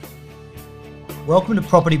Welcome to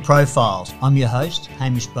Property Profiles. I'm your host,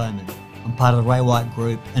 Hamish Bowman. I'm part of the Ray White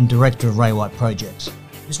Group and Director of Ray White Projects.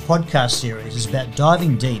 This podcast series is about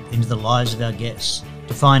diving deep into the lives of our guests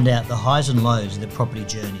to find out the highs and lows of their property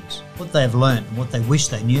journeys, what they have learnt and what they wish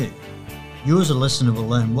they knew. You as a listener will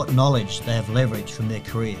learn what knowledge they have leveraged from their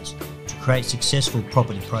careers to create successful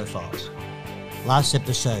property profiles. Last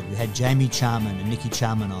episode we had Jamie Charman and Nikki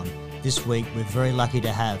Charman on. This week we're very lucky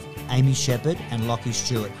to have Amy Shepherd and Lockie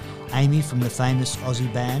Stewart. Amy from the famous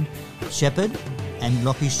Aussie band Shepherd and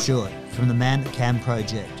Lockie Stewart from the Man That Can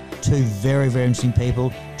Project. Two very, very interesting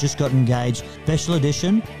people, just got engaged. Special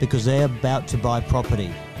edition because they're about to buy property.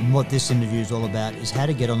 And what this interview is all about is how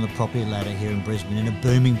to get on the property ladder here in Brisbane in a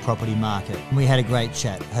booming property market. And we had a great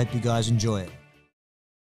chat. Hope you guys enjoy it.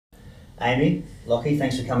 Amy, Lockie,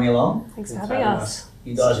 thanks for coming along. Thanks for having us.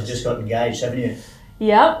 You guys have just got engaged, haven't you?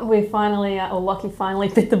 Yep, we finally, Lockie finally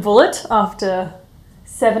bit the bullet after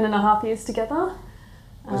 7.5 years together.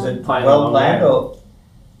 Was it well planned or?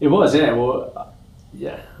 It was, yeah. Well,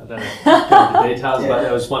 yeah, I don't know the details, but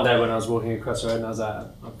there was one day when I was walking across the road and I was like,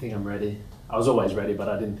 I think I'm ready. I was always ready, but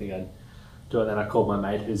I didn't think I'd do it. Then I called my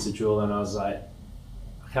mate who's a jeweler and I was like,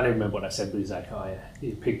 I can't even remember what I said, but he's like, oh yeah,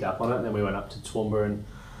 he picked up on it. And then we went up to Toowoomba and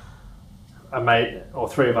a mate, or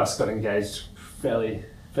three of us got engaged fairly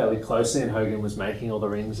closely, and Hogan was making all the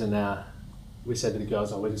rings, and we said to the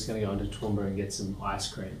girls, we're just going to go into Toowoomba and get some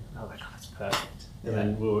ice cream. And I was like, oh, that's perfect. And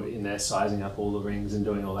then we were in there sizing up all the rings and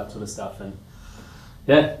doing all that sort of stuff. And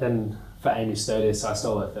yeah, then for Amy's 30th, I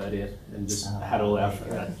stole her 30th and just had all our...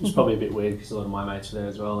 It was probably a bit weird because a lot of my mates were there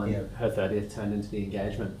as well, and her 30th turned into the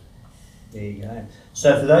engagement. There you go.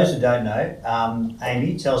 So for those who don't know,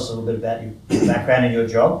 Amy, tell us a little bit about your background and your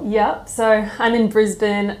job. Yep, so I'm in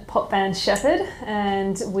Brisbane, pop band Shepherd,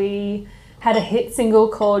 and we had a hit single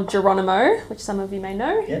called Geronimo, which some of you may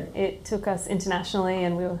know. Yep. It took us internationally,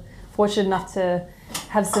 and we were fortunate enough to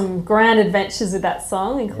have some grand adventures with that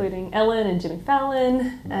song, including Ellen and Jimmy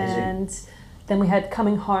Fallon. Amazing. And then we had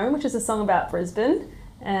Coming Home, which is a song about Brisbane,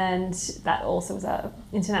 and that also was an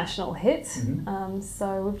international hit. Mm-hmm.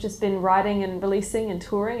 So we've just been writing and releasing and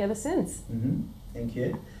touring ever since. Mm-hmm. Thank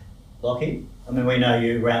you. Lockie, I mean, we know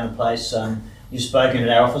you around the place. You've spoken at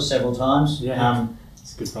our office several times. Yeah,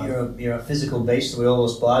 it's good fun. You're a physical beast that we all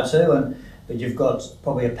aspire to, but you've got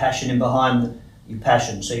probably a passion in behind your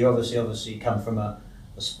passion. So you obviously come from a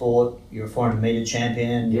sport. You're a 400 metre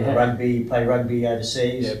champion. You're a rugby. You play rugby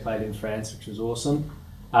overseas. Yeah, played in France, which was awesome.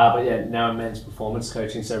 But yeah, now I'm men's performance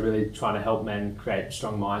coaching, so really trying to help men create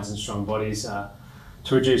strong minds and strong bodies to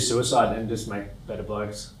reduce suicide and just make better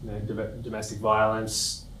blokes. You know, domestic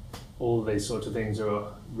violence, all of these sorts of things are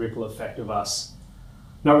a ripple effect of us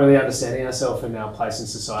not really understanding ourselves and our place in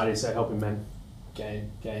society. So helping men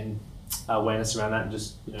gain awareness around that, and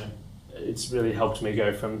just, you know, it's really helped me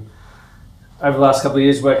go from over the last couple of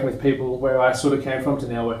years working with people where I sort of came from to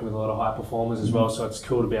now working with a lot of high performers as well. So it's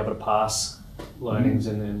cool to be able to pass learnings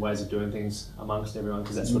and ways of doing things amongst everyone,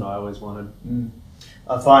 because that's what I always wanted.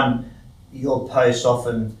 I find your posts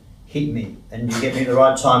often hit me, and you get me at the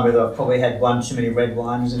right time, whether I've probably had one too many red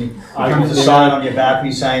wines and you come with a sign on your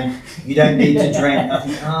balcony saying you don't need to drink.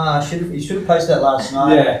 I think you should have posted that last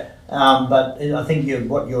night. Yeah. But I think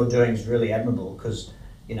what you're doing is really admirable, because,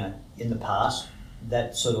 you know, in the past,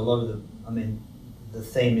 that sort of the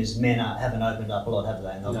theme is men haven't opened up a lot, have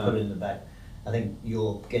they? And they'll put it in the back. I think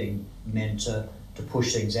you're getting men to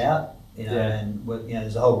push things out, you know, and you know,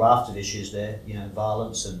 there's a whole raft of issues there, you know,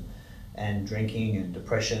 violence and drinking and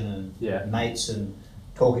depression and mates and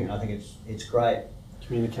talking. I think it's great.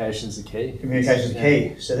 Communication's the key. Communication's the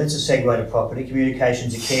key. So that's a segue to property.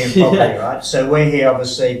 Communication's the key in property, right? So we're here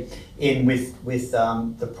obviously with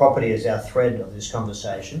the property as our thread of this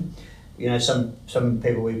conversation. You know, some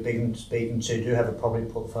people we've been speaking to do have a property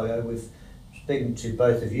portfolio. We've speaking to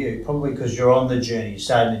both of you, probably because you're on the journey. You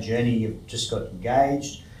started the journey, you've just got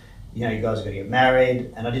engaged, you know, you guys are going to get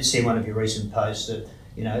married, and I did see in one of your recent posts that,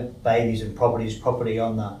 you know, babies and property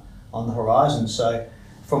on the horizon. So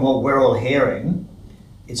from what we're all hearing,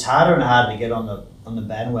 it's harder and harder to get on the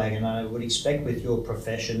bandwagon. I would expect with your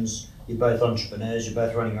professions, you're both entrepreneurs, you're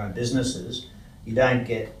both running your own businesses, you don't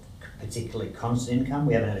get particularly constant income.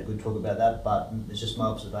 We haven't had a good talk about that, but it's just my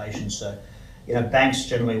observation. So, you know, banks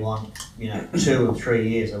generally want, you know, 2 or 3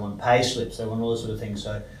 years. They want pay slips. They want all this sort of thing.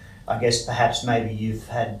 So I guess perhaps maybe you've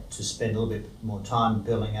had to spend a little bit more time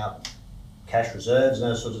building up cash reserves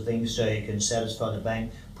and those sorts of things so you can satisfy the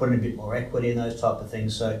bank, put in a bit more equity and those type of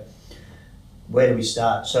things. So where do we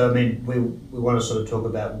start? So, I mean, we want to sort of talk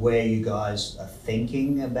about where you guys are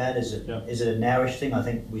thinking about. Is it a nowish thing? I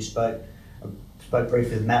think we spoke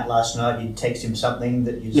briefly with Matt last night. You text him something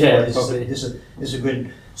that you said, this is a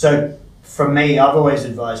good... So from me, I've always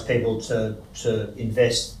advised people to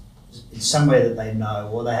invest in somewhere that they know,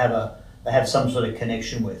 or they have some sort of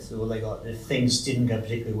connection with, or if things didn't go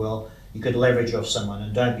particularly well, you could leverage off someone,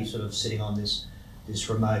 and don't be sort of sitting on this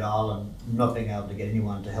remote island, not being able to get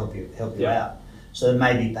anyone to help you out. So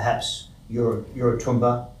maybe perhaps you're a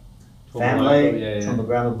Toomba family, Toomba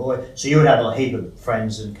grammar boy. So you would have a heap of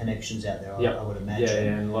friends and connections out there, I would imagine.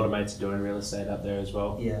 Yeah, and a lot of mates are doing real estate up there as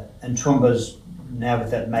well. Yeah, and Toomba's now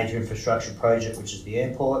with that major infrastructure project, which is the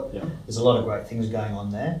airport. Yeah. There's a lot of great things going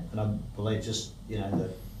on there, and I believe just a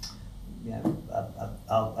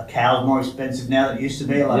cow's more expensive now than it used to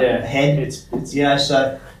be. Like a head, it's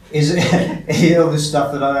So is it all this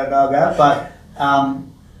stuff that I don't know about? But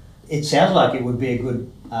it sounds like it would be a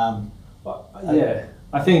good.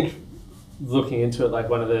 I think looking into it, like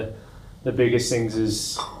one of the biggest things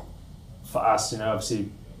is for us, obviously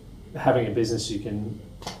having a business, you can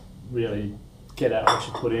really get out what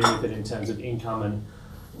you put in with it in terms of income and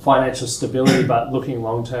financial stability, but looking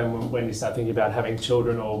long term, when you start thinking about having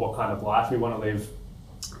children or what kind of life we want to live,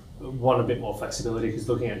 want a bit more flexibility, because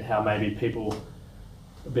looking at how maybe people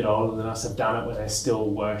a bit older than us have done it, where they're still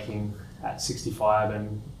working at 65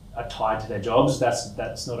 and are tied to their jobs,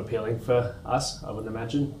 that's not appealing for us, I would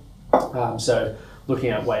imagine. So looking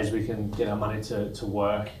at ways we can get our money to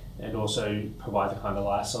work and also provide the kind of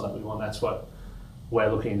lifestyle that we want, that's what we're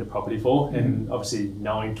looking into property for. Mm-hmm. And obviously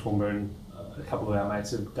knowing Toomba, and a couple of our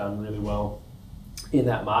mates have done really well in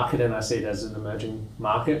that market, and I see it as an emerging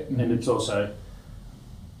market. Mm-hmm. And it's also,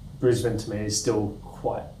 Brisbane to me is still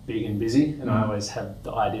quite big and busy, and I always have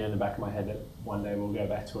the idea in the back of my head that one day we'll go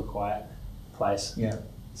back to a quiet place. Yeah.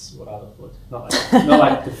 It's what I look for. Not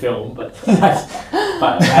like the film, but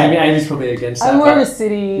Amy's probably against that. I'm more of a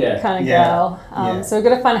city kind of gal, so we've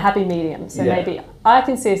got to find a happy medium. So maybe I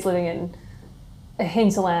can see us living in a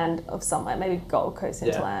hinterland of somewhere, maybe Gold Coast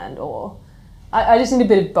hinterland, or I just need a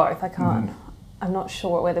bit of both. I can't. I'm not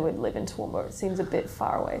sure whether we'd live in Toowoomba. It seems a bit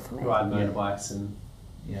far away for me. Ride motorbikes and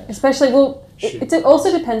especially it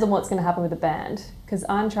also depends on what's going to happen with the band, because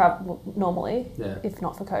I'm normally, if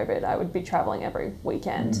not for COVID, I would be traveling every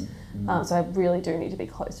weekend. So I really do need to be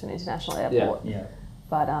close to an international airport.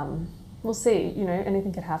 But we'll see.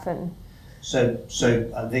 Anything could happen. So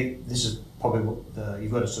I think this is probably what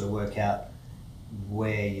you've got to sort of work out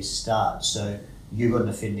where you start. So you've got an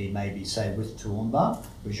affinity, maybe say with Toowoomba,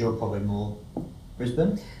 whereas you're probably more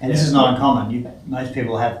Brisbane. And this is not uncommon. Most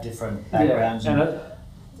people have different backgrounds.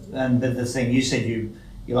 And the thing you said, you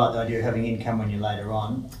like the idea of having income when you're later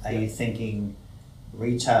on. Are you thinking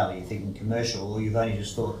retail? Are you thinking commercial, or you've only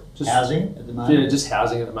just thought housing at the moment? Yeah, just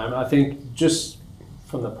housing at the moment. I think just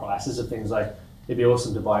from the prices of things, like it'd be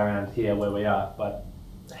awesome to buy around here where we are, but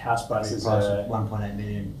house prices are 1.8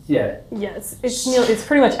 million. Yeah, it's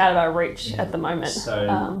pretty much out of our reach at the moment.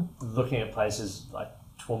 So looking at places like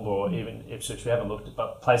Toowoomba or even Ipswich, we haven't looked at,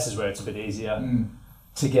 but places where it's a bit easier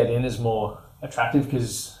to get in is more attractive,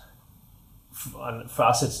 because for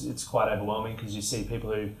us it's quite overwhelming, because you see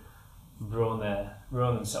people who ruin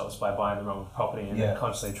themselves by buying the wrong property, and they're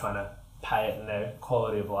constantly trying to pay it, and their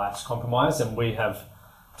quality of life's compromised. And we have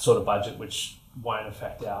sort of budget which won't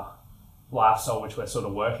affect our lifestyle, which we're sort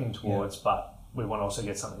of working towards, but we want to also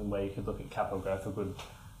get something where you could look at capital growth, a good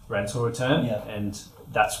rental return, and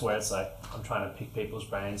that's where it's like I'm trying to pick people's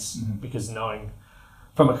brains, because knowing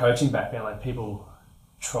from a coaching background, like people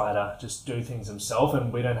try to just do things themselves,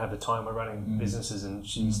 and we don't have the time. We're running businesses, and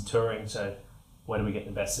she's touring, so where do we get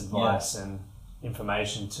the best advice and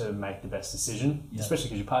information to make the best decision, especially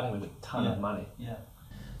because you're parting with a ton of money.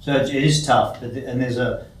 So it is tough, but there's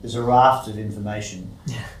a raft of information.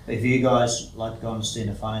 If you guys like gone and seen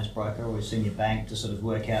a finance broker or seen your bank to sort of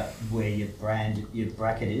work out where your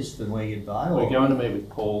bracket is for where you'd buy, we're going to meet with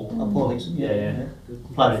Paul. Paul Hickson,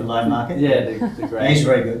 played for Loan Market. The great. He's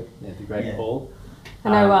very good. The great Paul. I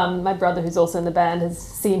know my brother, who's also in the band, has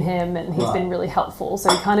seen him, and he's been really helpful. So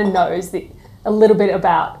he kind of knows a little bit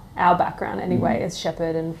about our background anyway as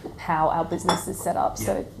Shepherd and how our business is set up.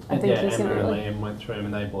 So I think he's going to really... Liam went through him,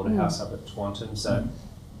 and they bought a house up at Twanton. So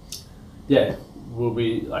we'll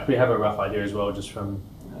be like, we have a rough idea as well, just from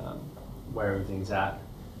where everything's at.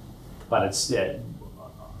 But it's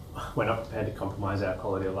we're not prepared to compromise our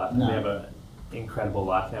quality of life. No. We have an incredible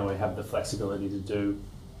life now. We have the flexibility to do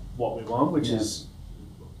what we want, which is,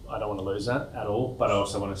 I don't want to lose that at all, but I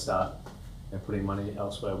also want to start putting money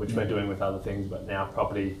elsewhere, which we're doing with other things. But now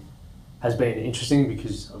property has been interesting,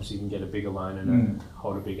 because obviously you can get a bigger loan and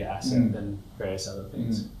hold a bigger asset than various other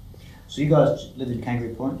things. So you guys live in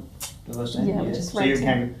Kangaroo Point, did I say? Just so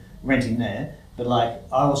you're renting there, but like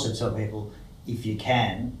I also tell people, if you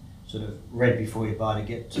can, sort of read before you buy to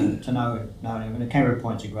get to know it. And Kangaroo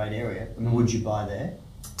Point's a great area. I mean, would you buy there?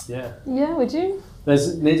 Yeah. Yeah, would you?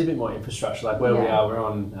 Needs a bit more infrastructure. Like where we Yeah. are, we're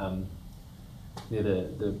on near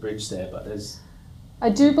the bridge there, but there's. I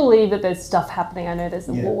do believe that there's stuff happening. I know there's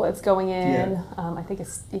the Yeah. Woolworths going in. Yeah. I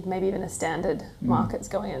think maybe even a Standard Market's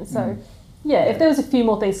going in. So, yeah, if there was a few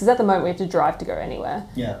more things, because at the moment we have to drive to go anywhere,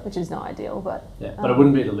 which is not ideal. But but it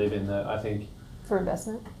wouldn't be to live in though. I think. For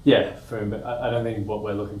investment. Yeah, I don't think what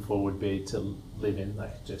we're looking for would be to live in,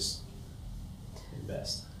 like just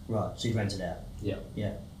invest. Right. So you rent it out. Yeah.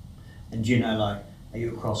 Yeah. And do you know, like, are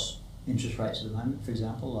you across interest rates at the moment, for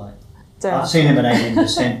example? Like, Don't I've seen them at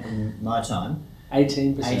 18% in my time.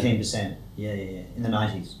 18%. 18%. Yeah. In the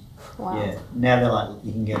 90s. Wow. Yeah. Now they're like,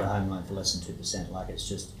 you can get a home loan for less than 2%. Like, it's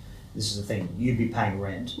just, this is the thing. You'd be paying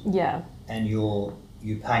rent. Yeah. And you're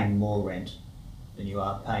paying more rent than you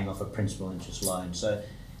are paying off a principal interest loan. So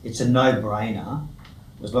it's a no-brainer,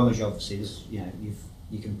 as long as you obviously,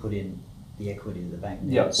 you can put in the equity that the bank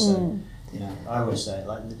needs. Yep. So, I always say,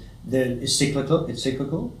 like, it's cyclical. It's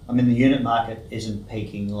cyclical. I mean, the unit market isn't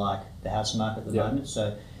peaking like the house market at the moment.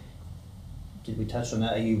 So, did we touch on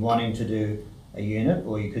that? Are you wanting to do a unit,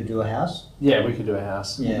 or you could do a house? Yeah, we could do a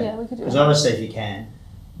house. Yeah, we could do. Because obviously, if you can,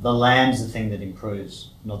 the land's the thing that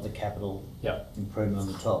improves, not the capital improvement on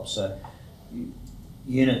the top. So,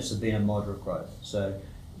 units have been a moderate growth. So,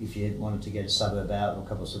 if you wanted to get a suburb out, or a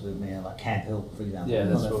couple of suburbs, like Camp Hill, for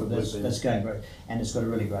example, that's going great, and it's got a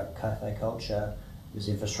really great cafe culture. There's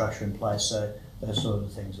infrastructure in place, so those sort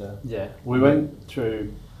of things are. Yeah, we went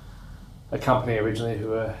through a company originally who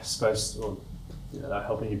were supposed to, they're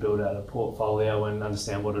helping you build out a portfolio and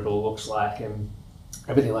understand what it all looks like and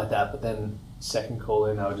everything like that. But then second call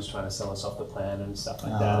in, they were just trying to sell us off the plan and stuff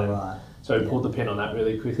like that. And right. so we pulled the pin on that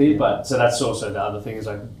really quickly. But so that's also the other thing is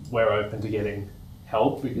like we're open to getting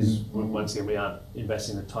help because once again we aren't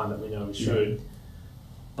investing the time that we know we should.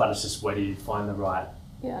 But it's just where do you find the right.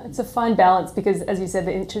 Yeah, it's a fine balance because, as you said,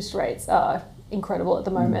 the interest rates are incredible at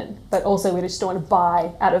the moment, but also we just don't want to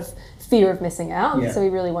buy out of fear of missing out. So we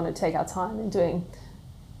really want to take our time in doing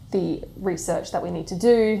the research that we need to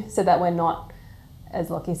do so that we're not,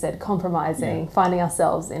 as Lockie said, compromising, finding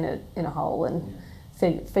ourselves in a hole and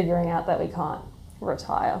figuring out that we can't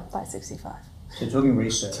retire by 65. So talking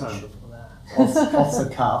research, Time before that. off the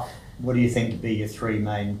cuff, what do you think would be your three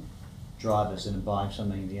main drivers in buying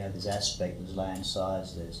something? There's aspect, there's land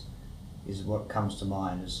size, is what comes to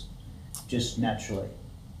mind is just naturally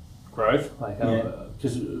growth, like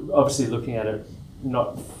because obviously looking at it,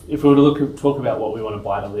 not if we were to talk about what we want to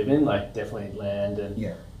buy to live in, like definitely land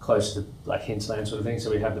and close to like hinterland sort of thing. So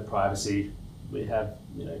we have the privacy, we have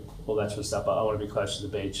all that sort of stuff. But I want to be close to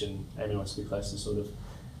the beach, and Amy wants to be close to sort of a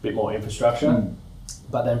bit more infrastructure.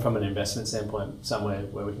 But then from an investment standpoint, somewhere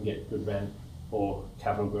where we can get good rent or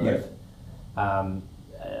capital growth.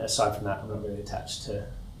 Aside from that, I'm not really attached to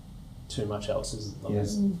too much else as long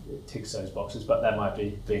as it ticks those boxes. But that might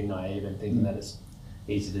be being naive and thinking that it's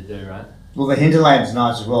easy to do, right? Well, the hinterland's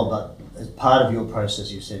nice as well, but as part of your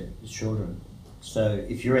process, you said is children. So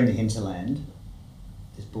if you're in the hinterland,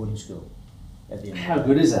 there's boarding school at the end. How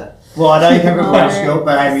good is that? Well, I know you haven't boarding school,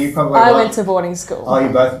 but Amy, you probably. I went to boarding school. Oh,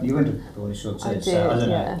 you went to boarding school too. I did, so I don't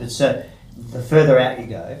know. But so the further out you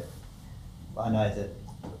go, I know that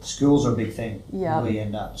schools are a big thing. Yeah. Where you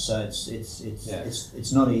end up, so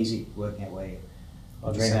it's not easy working out where you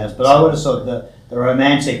dream house. But But I would have thought the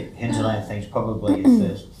romantic hinterland thing's probably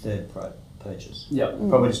your third purchase. Yep.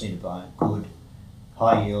 Probably just need to buy a good,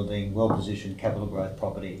 high yielding, well positioned capital growth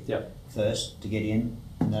property first to get in,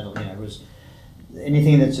 and that'll was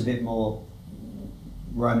anything that's a bit more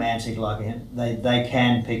romantic they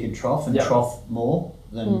can peak and trough trough more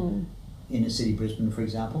than inner city Brisbane, for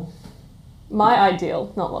example. My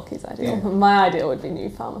ideal, not Lockie's ideal, my ideal would be New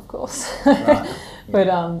Farm, of course. Right. But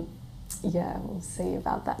we'll see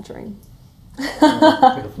about that dream.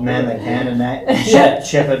 Man that can and that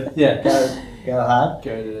shepherd go hard.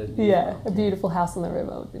 Go to a beautiful house on the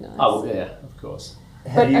river would be nice. Oh yeah, of course.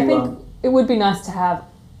 But I think it would be nice to have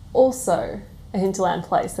also a hinterland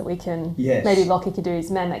place that we can maybe Lockie could do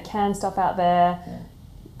his Man That Can stuff out there,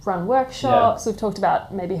 run workshops. We've talked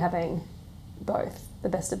about maybe having both. The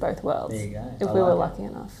best of both worlds. There you go. If we were lucky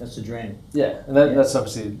enough. That's the dream. Yeah, and that's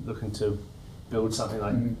obviously looking to build something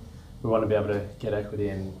like we want to be able to get equity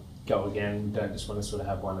and go again. We don't just want to sort of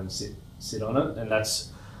have one and sit on it. And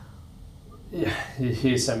that's you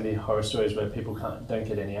hear so many horror stories where people don't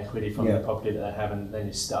get any equity from the property that they have, and then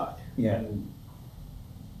you're stuck. Yeah. And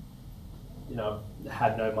I've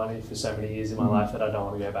had no money for so many years in my life that I don't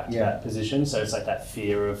want to go back to that position. So it's like that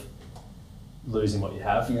fear of losing what you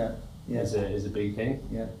have. Is a big thing.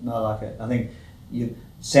 Yeah, no, I like it. I think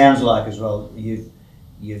sounds like as well, you've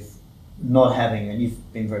not having, and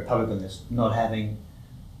you've been very public on this, not having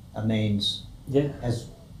a means has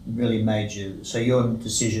really made you, so your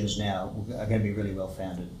decisions now are going to be really well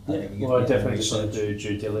founded. Well, I definitely just want to do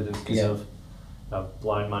due diligence because I've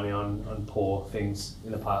blown money on poor things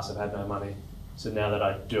in the past. I've had no money. So now that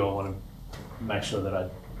I do, I want to make sure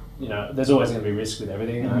that there's always going to be risk with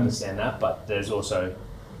everything. I understand that, but there's also,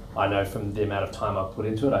 I know from the amount of time I've put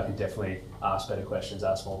into it, I could definitely ask better questions,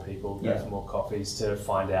 ask more people, go for more coffees to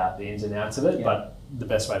find out the ins and outs of it. Yeah. But the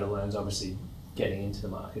best way to learn is obviously getting into the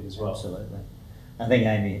market as well. Absolutely. I think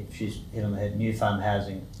Amy, she's hit on the head. New farm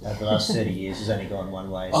housing over the last 30 years has only gone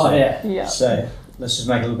one way. So, yeah. So let's just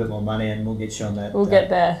make a little bit more money and we'll get you on that. We'll get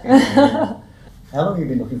there. How long have you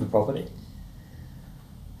been looking for property?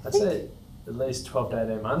 I'd say at least 12 to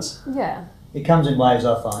 18 months. Yeah. It comes in waves,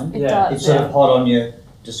 I find. It does. It's sort of hot on your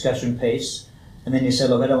discussion piece, and then you say,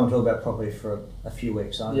 look, I don't want to talk about property for a few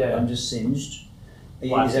weeks. I'm just singed.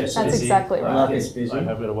 That's exactly right. Life gets busy. Like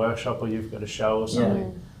I've got a workshop or you've got a show or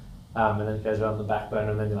something. And then it goes on the back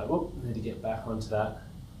burner and then you're like, whoop, I need to get back onto that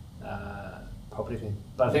property thing.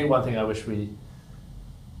 But I think one thing I wish we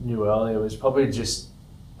knew earlier was probably just,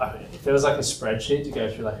 if there was like a spreadsheet to go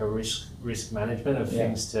through like a risk management of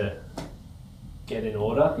things to get in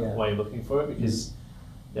order while you're looking for it, because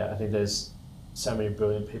I think there's so many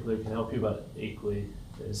brilliant people who can help you, but equally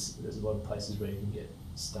there's a lot of places where you can get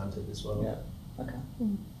stunted as well. Yeah, okay.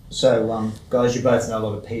 So guys, you both know a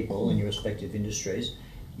lot of people in your respective industries.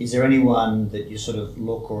 Is there anyone that you sort of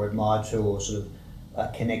look or admire to or sort of are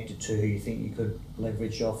connected to who you think you could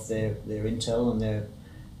leverage off their intel and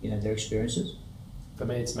their experiences? For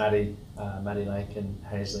me, it's Maddie Lake and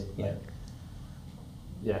Hazley.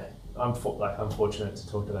 I'm fortunate to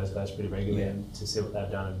talk to those guys pretty regularly and to see what they've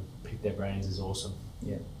done and pick their brains is awesome.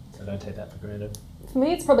 Yeah, I don't take that for granted. For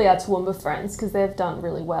me, it's probably our Toowoomba friends because they've done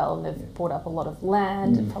really well and they've bought up a lot of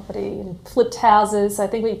land and property and flipped houses. So I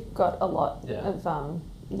think we've got a lot of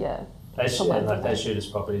They shoot us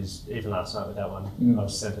properties. Even last night with that one, I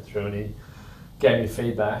was sent it through and he gave me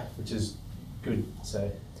feedback, which is good. So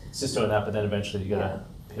it's just doing that, but then eventually you got to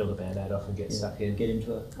peel the band-aid off and get stuck in. Get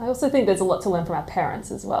into it. I also think there's a lot to learn from our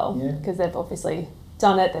parents as well because they've obviously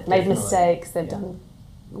done it. They've made mistakes. They've done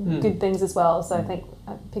good things as well. So I think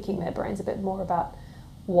picking their brains a bit more about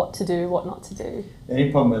what to do, what not to do. The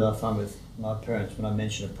only problem I find with my parents when I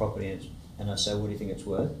mention a property and I say, what do you think it's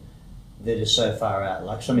worth? They're just so far out.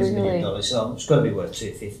 Like somebody's $1 million, so it's got to be worth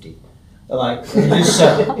 $250. They're like, I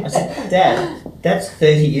said, Dad, that's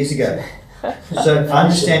 30 years ago. So I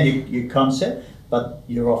understand your concept, but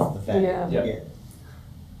you're off the fact. Yeah.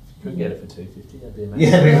 Could get it for $250. That'd be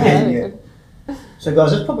amazing. So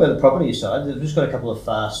guys, that's probably the property side. We've just got a couple of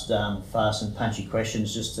fast and punchy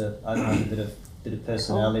questions just to open up a bit of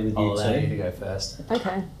personality with you I'll allow two. you to go first.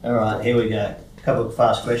 Okay. All right, here we go. A couple of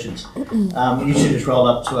fast questions. You should just roll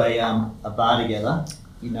up to a bar together.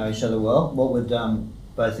 You know each other well. What would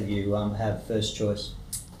both of you have first choice?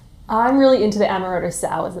 I'm really into the Amaretto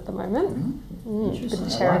sours at the moment. Bit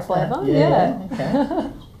of cherry flavour. Yeah.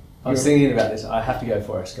 Okay. I was thinking about this. I have to go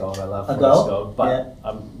Forest Gold. I love Forest Gold, but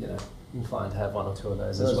I'm inclined to have one or two of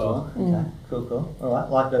those as well. Okay, cool. All right,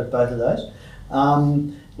 like both of those.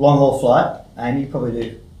 Long haul flight. Amy, you probably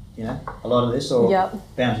do a lot of this, or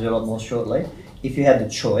bound to do a lot more shortly. If you had the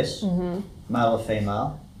choice, male or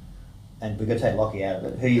female, and we're going to take Lockie out of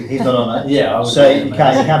it. He's not on it. So you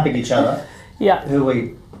can't pick each other. Yeah. Who are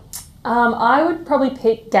we? I would probably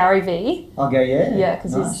pick Gary Vee. I'll go, Yeah,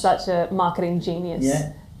 because he's such a marketing genius.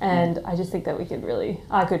 Yeah. And I just think that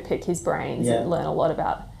I could pick his brains and learn a lot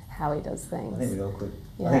about how he does things. I think we all could.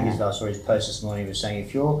 Yeah. I think I saw his post this morning. He was saying,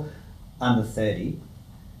 if you're under 30,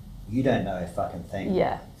 you don't know a fucking thing.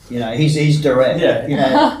 Yeah. He's direct.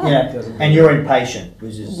 And you're impatient,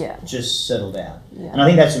 which is just settle down. Yeah. And I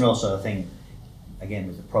think that's also a thing, again,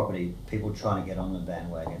 with the property, people trying to get on the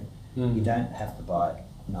bandwagon. You don't have to buy it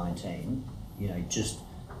 19. Just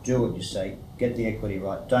do what you say. Get the equity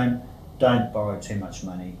right. Don't borrow too much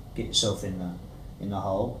money. Get yourself in the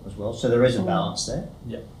hole as well. So there is a balance there.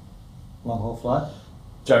 Yep. Long haul flight.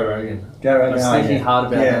 Joe Rogan. I was thinking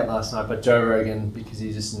hard about that last night, but Joe Rogan, because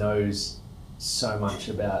he just knows so much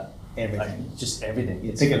about everything. Just everything.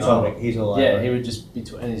 Pick a topic, he's all over. Yeah, he would just be,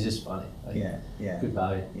 and he's just funny. Good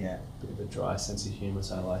value. Yeah. Bit of a dry sense of humour,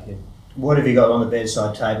 so I like him. What have you got on the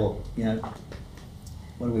bedside table?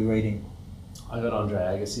 What are we reading? I got Andre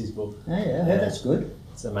Agassi's book. Oh yeah, that's good.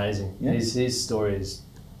 It's amazing. Yeah. His story is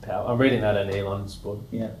powerful. I'm reading that in Elon's book.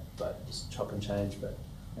 Yeah. But just chop and change. But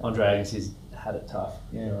Andre Agassi's had it tough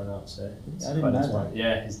growing up. So I didn't know that.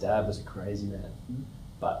 Yeah, his dad was a crazy man,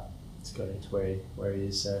 but it's got him to where he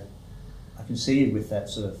is. So I can see you with that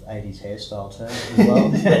sort of 80s hairstyle too as well.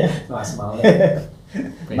 Nice mullet.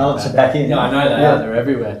 Mullets are back in. Yeah, I know they are. They're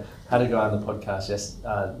everywhere. Had a guy on the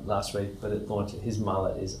podcast last week, but it launched. His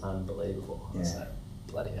mullet is unbelievable. Yeah. So,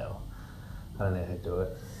 bloody hell. I don't know how to do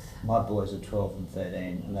it. My boys are 12 and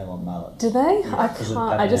 13 and they want mullets. Do they? Yeah, I 'cause of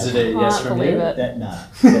can't. I just Is it a yes can't from believe you? it. No.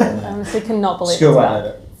 I honestly cannot believe School it's won't back. let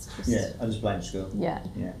it. Yeah, I just blame school. Yeah.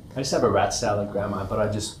 Yeah. I used to have a rat style at grandma, but I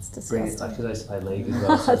It's just bring it, disgusting. like, because I used to play league as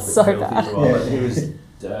well. That's it's so a bit filthy bad. as well, Yeah. but it was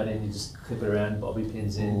dirty and you just clip it around, bobby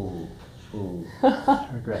pins in. Ooh. I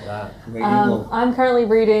regret that. I'm currently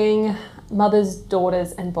reading Mothers,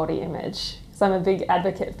 Daughters and Body Image. So I'm a big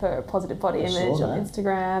advocate for positive body I saw image on that.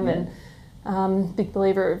 Instagram and big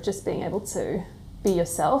believer of just being able to be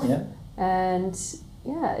yourself. Yeah. And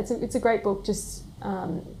yeah, it's a great book, just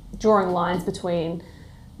drawing lines between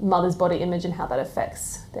mother's body image and how that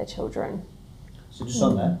affects their children. So just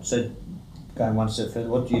on that, so going one step further,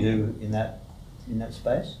 what do you do in that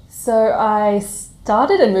space? So I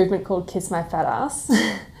started a movement called Kiss My Fat Ass.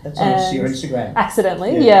 That's on And your Instagram.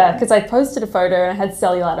 Accidentally, Yeah. yeah, because I posted a photo and I had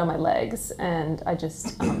cellulite on my legs, and I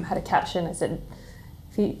just had a caption. I said,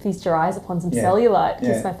 "Feast your eyes upon some Yeah. cellulite,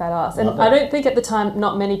 kiss Yeah. my fat ass." And Love I it. don't think at the time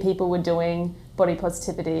not many people were doing body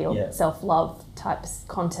positivity or Yeah. self-love type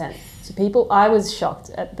content. So I was shocked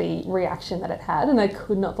at the reaction that it had, and I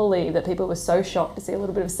could not believe that people were so shocked to see a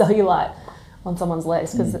little bit of cellulite on someone's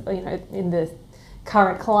legs, because you know, in the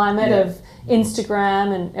current climate Yeah. of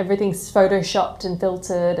Instagram and everything's photoshopped and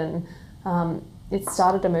filtered, and it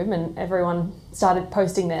started a movement. Everyone started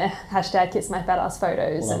posting their hashtag Kiss My Fat Ass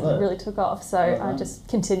photos, Love and it. it really took off. So Well I done. just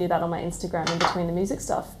continue that on my Instagram in between the music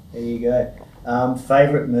stuff. There you go.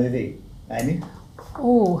 Favourite movie, Amy?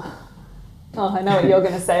 Oh, I know what you're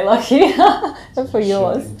going to say, Lucky. For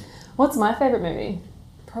yours. What's my favourite movie?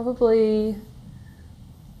 Probably,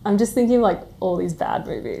 I'm just thinking like all these bad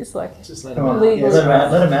movies, like Just let Come them on, out. Legally- let them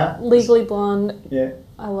out. Let them out. Legally Blonde. Yeah.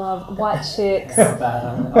 I love White Chicks, How bad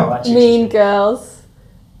are they? Oh, that chick's Mean just- Girls.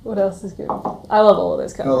 What else is good? I love all of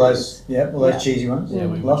those kind All of those, all those Yeah. cheesy ones. Yeah,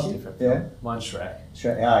 we watch Lofty. different. Yeah. Mine's Shrek.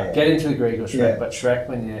 Shrek. Oh, yeah. Get into the Greek or Shrek, Yeah. but Shrek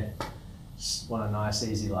when you just want a nice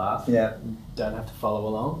easy laugh. Yeah. Don't have to follow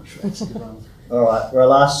along. Shrek's a good one. All right. We're a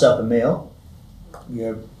last supper meal.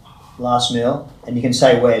 Your last meal, and you can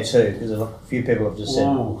say where too, because a few people have just said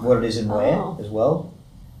Ooh. what it is and where Oh. as well.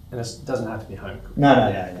 And it doesn't have to be home cooked.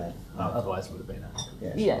 No. Otherwise, it would have been home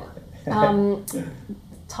cooked. Yeah.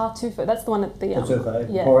 Tartufo, that's the one at the Tartufo,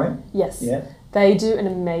 yeah. Emporium. Yes. Yeah. They do an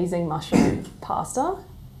amazing mushroom pasta.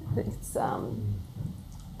 It's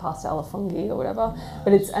pasta alla funghi or whatever,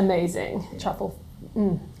 but it's amazing. Truffle.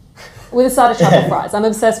 With a side of truffle fries. I'm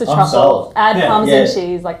obsessed with I'm truffle. sold. Add Yeah. parmesan Yeah.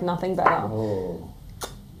 cheese, like nothing better. Oh,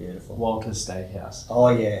 beautiful. Walter's Steakhouse. Oh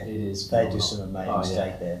yeah. It is. They do phenomenal. some amazing Oh, yeah.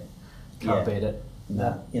 steak there. Can't beat it.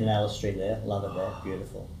 No, in Alice Street there. Love it there.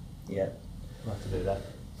 Beautiful. Yeah. Like to do that.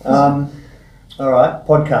 All right,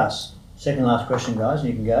 podcast. Second last question, guys, and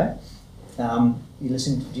you can go. Do you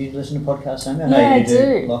listen to podcasts, Amy? I know Yeah, you I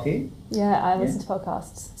do. Lockie. Yeah, I listen to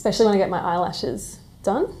podcasts, especially when I get my eyelashes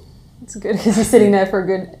done. It's good because you're sitting there for a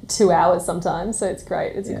good 2 hours sometimes, so it's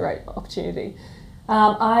great. It's a great opportunity.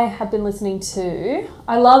 I have been listening to,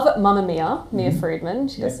 I love Mamma Mia, Mia Friedman.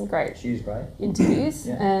 She does some great She's great. interviews.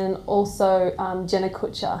 Yeah. And also Jenna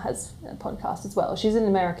Kutcher has a podcast as well. She's an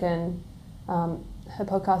American, her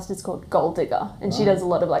podcast is called Gold Digger, and she Right. does a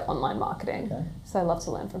lot of like online marketing. Okay. So I love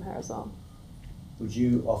to learn from her as well. Would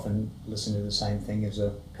you often listen to the same thing as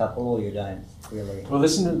a couple, or you don't really? Well,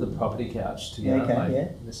 listen to the Property Couch together. Yeah, okay, like, yeah.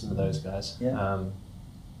 Listen to those guys. Yeah.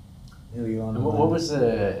 Who are you on? And what was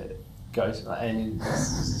the ghost? Like, Amy,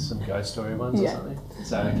 some ghost story ones Yeah. or something.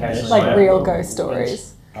 So occasionally, Like real ghost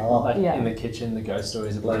stories. Oh, Like Yeah. in the kitchen, the ghost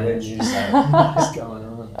stories are Blair playing, and Witch. you just like, what's going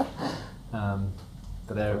on?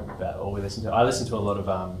 But they're about all we listen to. I listen to a lot of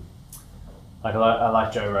like I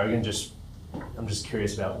like Joe Rogan. I'm just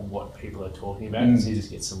curious about what people are talking about because he just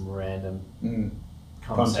gets some random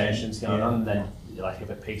conversations Content, going yeah. on. And then like if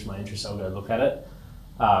it piques my interest, I'll go look at it.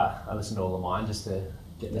 I listen to all of mine just to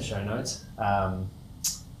get the show notes.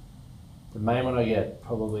 The main one I get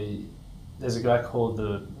probably, there's a guy called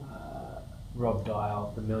Rob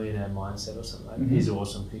Dial, The Millionaire Mindset or something. Mhm. He's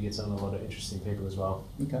awesome. He gets on a lot of interesting people as well.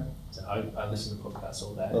 Okay. So I listen to podcasts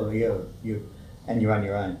all day. Well, you and you run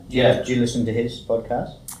your own. Yeah. Do you listen to his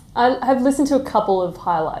podcast? I have listened to a couple of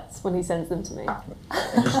highlights when he sends them to me.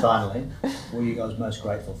 And just finally, what are you guys most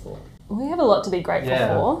grateful for? We have a lot to be grateful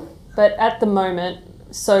Yeah. for, but at the moment,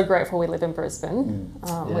 so grateful we live in Brisbane.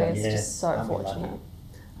 Yeah. We're Yeah. just so Can't be lucky. fortunate.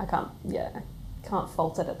 I can't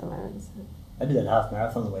fault it at the moment. So. I did that half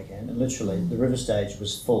marathon the weekend, and literally the river stage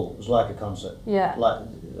was full. It was like a concert. Yeah. Like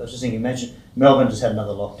I was just thinking, imagine Melbourne just had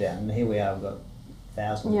another lockdown, and here we are. We've got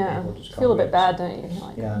thousands of people just feel a bit congregating. bad, don't you?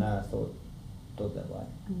 Like, Yeah, I know. I thought that way.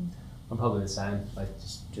 I'm probably the same. Like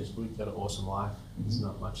just we've got an awesome life. There's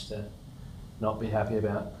not much to not be happy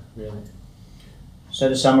about, really. So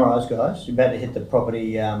to summarise, guys, you're about to hit the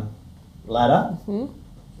property ladder.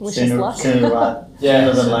 Wish us luck. Sooner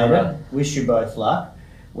than sooner, later. right. Wish you both luck.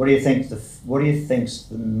 What do you think's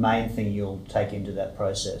the main thing you'll take into that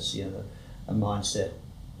process? You know, a mindset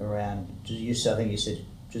around. I think you said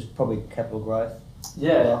just probably capital growth.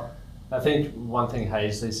 Yeah, I think one thing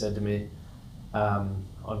Hazley said to me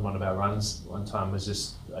on one of our runs one time was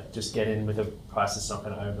just get in with a price that's not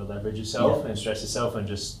going to over leverage yourself and stress yourself, and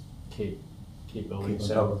just keep building. Keep on top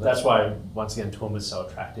So of it. that's why once again Toowoomba's so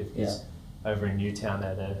attractive, because Yeah. over in Newtown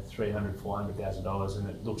they're $300,000-$400,000, and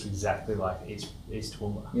it looks exactly like East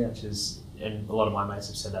Toowoomba, Yeah. which is, and a lot of my mates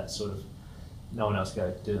have said that sort of. No one else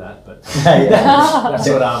go do that, but Yeah. that's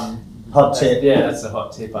what Hot tip. Yeah, that's the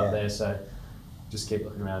hot tip Yeah. up there. So just keep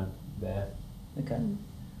looking around there. Okay.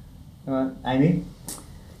 All right, Amy.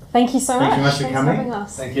 Thank you so Thank much. you much for Thanks coming. having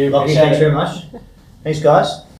us. Thank you. Lockie, Appreciate thanks it. very much. Thanks, guys.